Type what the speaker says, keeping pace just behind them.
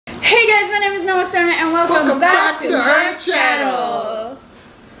is Noah Sterner and welcome back to her channel.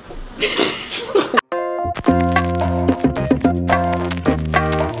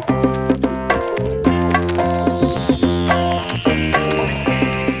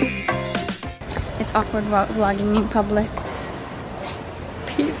 It's awkward vlogging in public.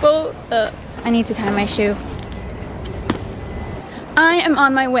 People, I need to tie my shoe. I am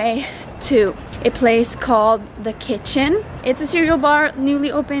on my way to a place called TheKitchen. It's a cereal bar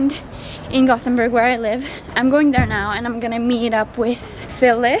newly opened in Gothenburg where I live. I'm going there now and I'm gonna meet up with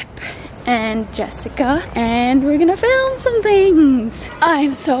Fillip and Jessica and we're gonna film some things.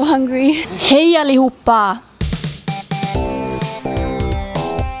 I'm so hungry. Hej allihopa!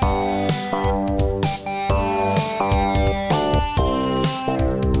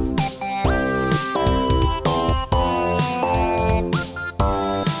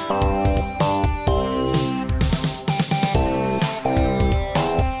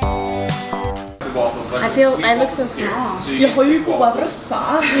 I look so small. Jag har ju goda bröst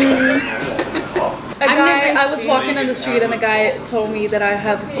va? I was walking on the street and a guy told me that I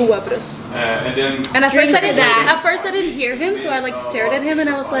have goda bröst. And at first I didn't hear him, so I like stared at him and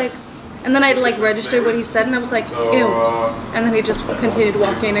I was like, and then I like registered what he said and I was like, ew. And then he just continued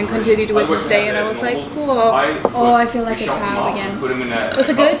walking and continued with his day and I was like, cool. Oh, I feel like a child again. Was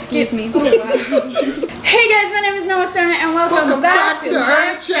it good? Excuse me. Hey guys, my name is Noah Sterner and welcome back to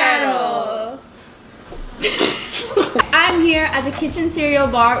her channel. I'm here at the Kitchen Cereal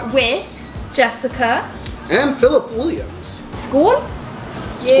Bar with Jessica and Fillip Williams. Skål!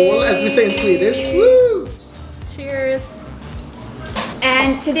 Skål, as we say in Swedish. Woo! Cheers!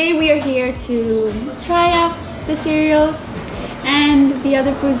 And today we are here to try out the cereals and the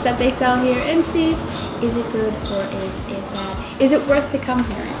other foods that they sell here and see, is it good or is it bad? Is it worth to come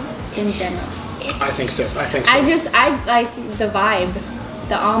here in general? I think so. I think so. I like the vibe,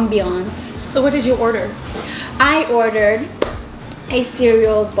 the ambiance. So what did you order? I ordered a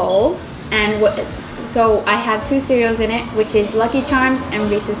cereal bowl and so I have two cereals in it, which is Lucky Charms and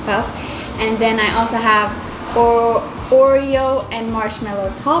Reese's Puffs, and then I also have Oreo and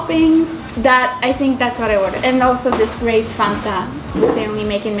marshmallow toppings. I think that's what I ordered, and also this grape Fanta, which they only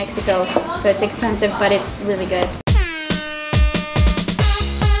make in Mexico, so it's expensive but it's really good.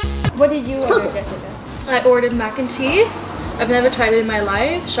 What did you order, Jessica? I ordered mac and cheese. I've never tried it in my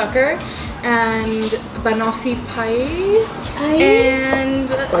life, shocker. And banoffee pie and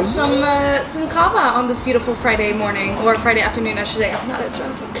some kava on this beautiful Friday morning, or Friday afternoon I should say. I'm not a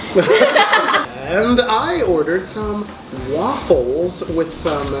junkie. And I ordered some waffles with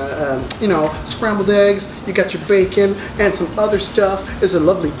some, you know, scrambled eggs. You got your bacon and some other stuff. There's a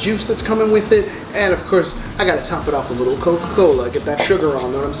lovely juice that's coming with it. And of course, I gotta top it off with a little Coca-Cola. Get that sugar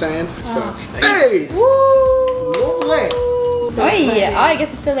on, know what I'm saying? So, hey! Woo! Lovely! So I get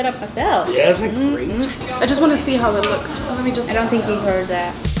to fill it up myself. Yeah, isn't it great? I just want to see how it looks. Let me just. I don't think you heard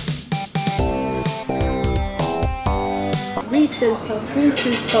that. Reese's Puffs,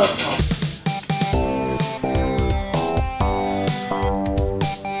 Reese's Puffs.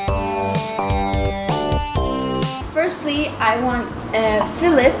 Firstly, I want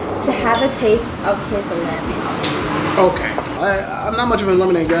Fillip to have a taste of his lemonade. Okay, I'm not much of a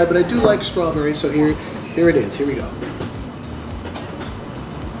lemonade guy, but I do like strawberry, so here it is. Here we go.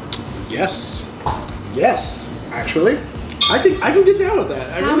 Yes, actually, I think I can get down with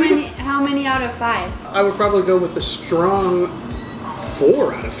that. How many out of 5? I would probably go with a strong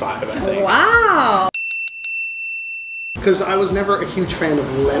 4 out of 5, I think. Wow! Because I was never a huge fan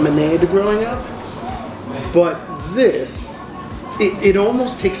of lemonade growing up, but this, it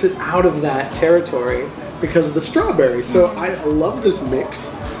almost takes it out of that territory because of the strawberry. So I love this mix,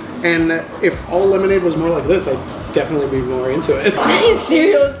 and if all lemonade was more like this, I'd definitely be more into it. My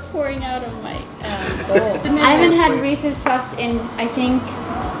cereal is pouring out of my bowl. I haven't had Reese's Puffs in, I think,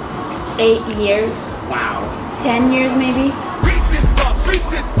 8 years. Wow. 10 years maybe. Reese's Puffs,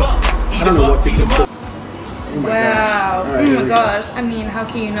 Reese's Puffs. I don't know what to do. Oh my wow. gosh. Right, oh my gosh. I mean, how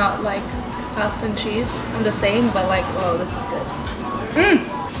can you not like pasta and cheese? I'm just saying, but like, whoa, this is good.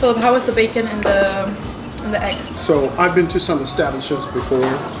 Fillip, how was the bacon and the egg? So I've been to some establishments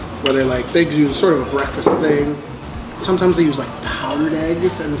before where they do sort of a breakfast thing. Sometimes they use like powdered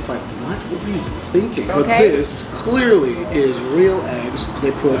eggs, and it's like, what were you thinking? Okay. But this clearly is real eggs.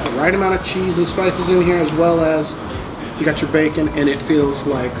 They put the right amount of cheese and spices in here, as well as you got your bacon, and it feels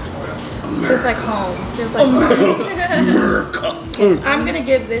like America. Feels like home. Feels like America. I'm gonna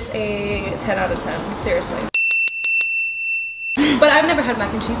give this a 10 out of 10. Seriously. But I've never had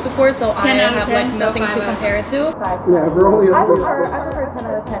mac and cheese before, so I have like nothing to compare it to. Yeah, we're only I prefer 10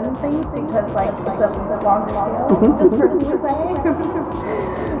 out of 10 things because like it's a longer scale. Just personally saying.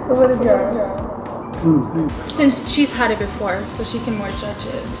 So what is yours? Since she's had it before, so she can more judge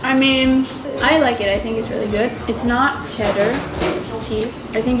it. I mean, I like it. I think it's really good. It's not cheddar cheese.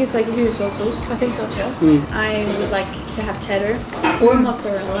 I think it's like husåsos. I think so too. I would like to have cheddar or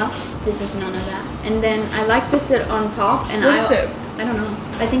mozzarella. This is none of that. And then I like this on top, and I don't know.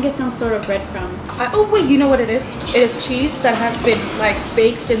 I think it's some sort of breadcrumb. Oh wait, you know what it is? It is cheese that has been like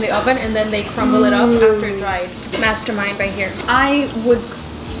baked in the oven, and then they crumble it up after it dried. Mastermind right here. I would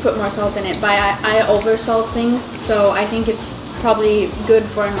put more salt in it, but I over salt things, so I think it's probably good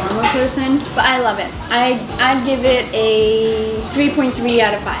for a normal person. But I love it. I'd give it a 3.3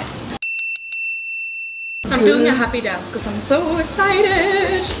 out of 5. I'm doing a happy dance because I'm so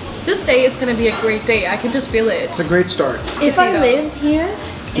excited. This day is gonna be a great day. I can just feel it. It's a great start. If I lived here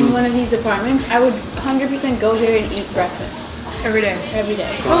in one of these apartments, I would 100% go here and eat breakfast. Every day. Every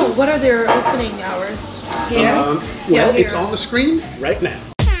day. Oh, what are their opening hours? Here? Well, it's on the screen right now.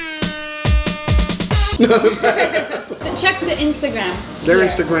 Check the Instagram. Their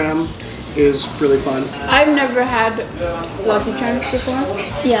Instagram is really fun. I've never had Lucky Charms before.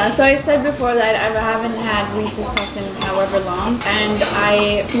 Yeah, so I said before that I haven't had Reese's Puffs in however long, and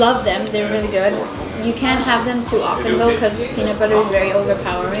I love them. They're really good. You can't have them too often though, because peanut butter is very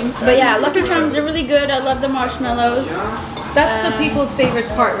overpowering. But yeah, Lucky Charms, they're really good. I love the marshmallows. That's the people's favorite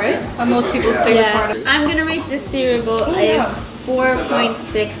part, right? Most people's favorite part. I'm gonna rate this cereal bowl a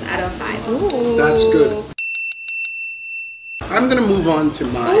 4.6 out of 5. Ooh. That's good. I'm gonna move on to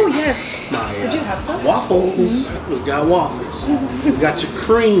my. Oh yes. Did you have some? Waffles. We got waffles. We got your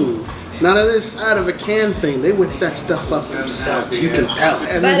cream. None of this out of a can thing. They whip that stuff up themselves. You can tell.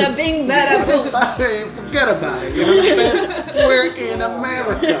 Bada bing, bada boom. Forget about it. You know what I'm saying? We're in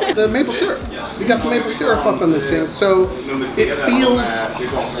America. The maple syrup. We got some maple syrup up in this thing, so it feels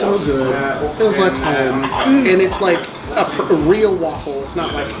so good. It feels like home, and it's like a real waffle. It's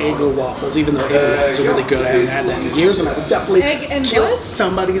not like Eggo waffles, even though Eggo waffles are really good. I haven't had that in years, and I would definitely kill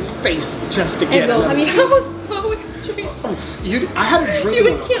somebody's face just to get Eggo. Have you That was so extreme. I had a dream. You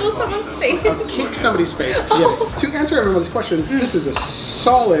would kill someone's face. I'd kick somebody's face to get it. To answer everyone's questions, this is a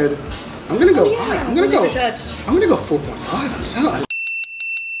solid. I'm gonna go. I'm gonna go 4.5. I'm selling.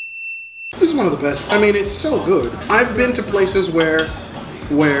 This is one of the best. I mean, it's so good. I've been to places where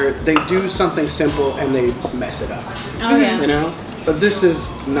they do something simple and they mess it up. Oh yeah. You know? But this is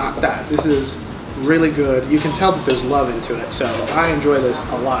not that. This is really good. You can tell that there's love into it. So I enjoy this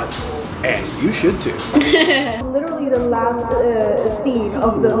a lot. And you should too. Literally the last scene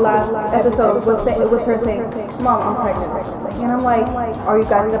of the last episode was her saying, "Mom, I'm pregnant." And I'm like, "Are you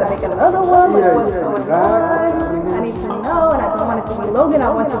guys gonna make another one? Like, what's going on? I need to know, and I don't want it to be Logan. I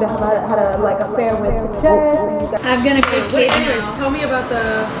want you to have had a like affair with Jess." I'm gonna be a kid Anyways, now. tell me about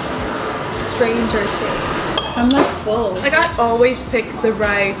the Stranger Things. I'm not full. Like I always pick the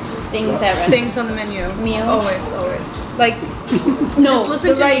right Things on the menu. Meal? Always. Like No, just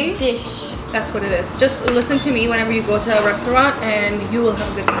listen to right me. dish. That's what it is. Just listen to me whenever you go to a restaurant, and you will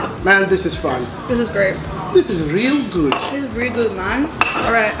have a good time. Man, this is fun. This is great. This is real good. This is really good, man.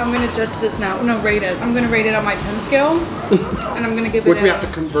 All right, I'm gonna judge this now. No, rate it. I'm gonna rate it on my 10 scale, and I'm gonna give it. Which we have to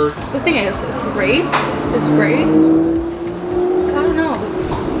convert. The thing is, it's great. It's great. I don't know.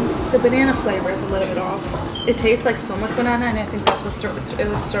 The banana flavor is a little bit off. It tastes like so much banana, and I think that's what's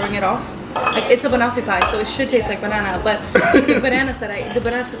throwing it off. Like it's a banafi pie, so it should taste like banana, but the bananas that the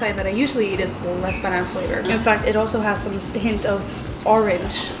banafi pie that I usually eat is less banana flavor. In fact, it also has some hint of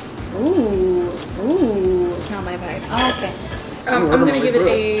orange. Ooh. Not my bag. Oh, okay. I'm gonna give it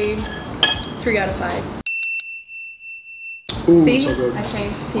a 3 out of 5. Ooh, See, so good. I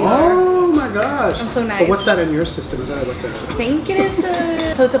changed to your. Oh my gosh. I'm so nice. But what's that in your system? Is that I looked at it? I think it is.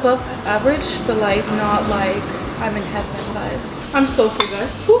 So it's above average, but like not like I'm in heaven vibes. I'm so full,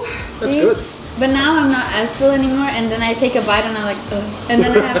 guys. Whew. That's good. But now I'm not as full anymore, and then I take a bite and I'm like, ugh. And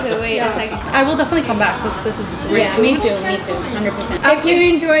then I have to wait a second. I will definitely come back because this is great Yeah, food. me too, 100%. If you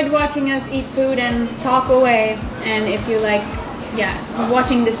enjoyed watching us eat food and talk away, and if you like,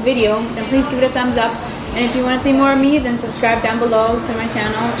 watching this video, then please give it a thumbs up. And if you want to see more of me, then subscribe down below to my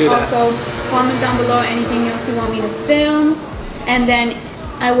channel. Do that. Also, comment down below anything else you want me to film. And then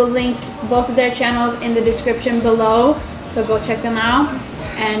I will link both of their channels in the description below. So go check them out.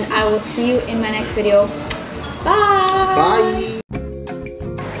 And I will see you in my next video. Bye! Bye!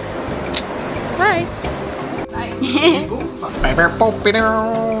 Bye!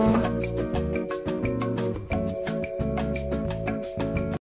 Bye.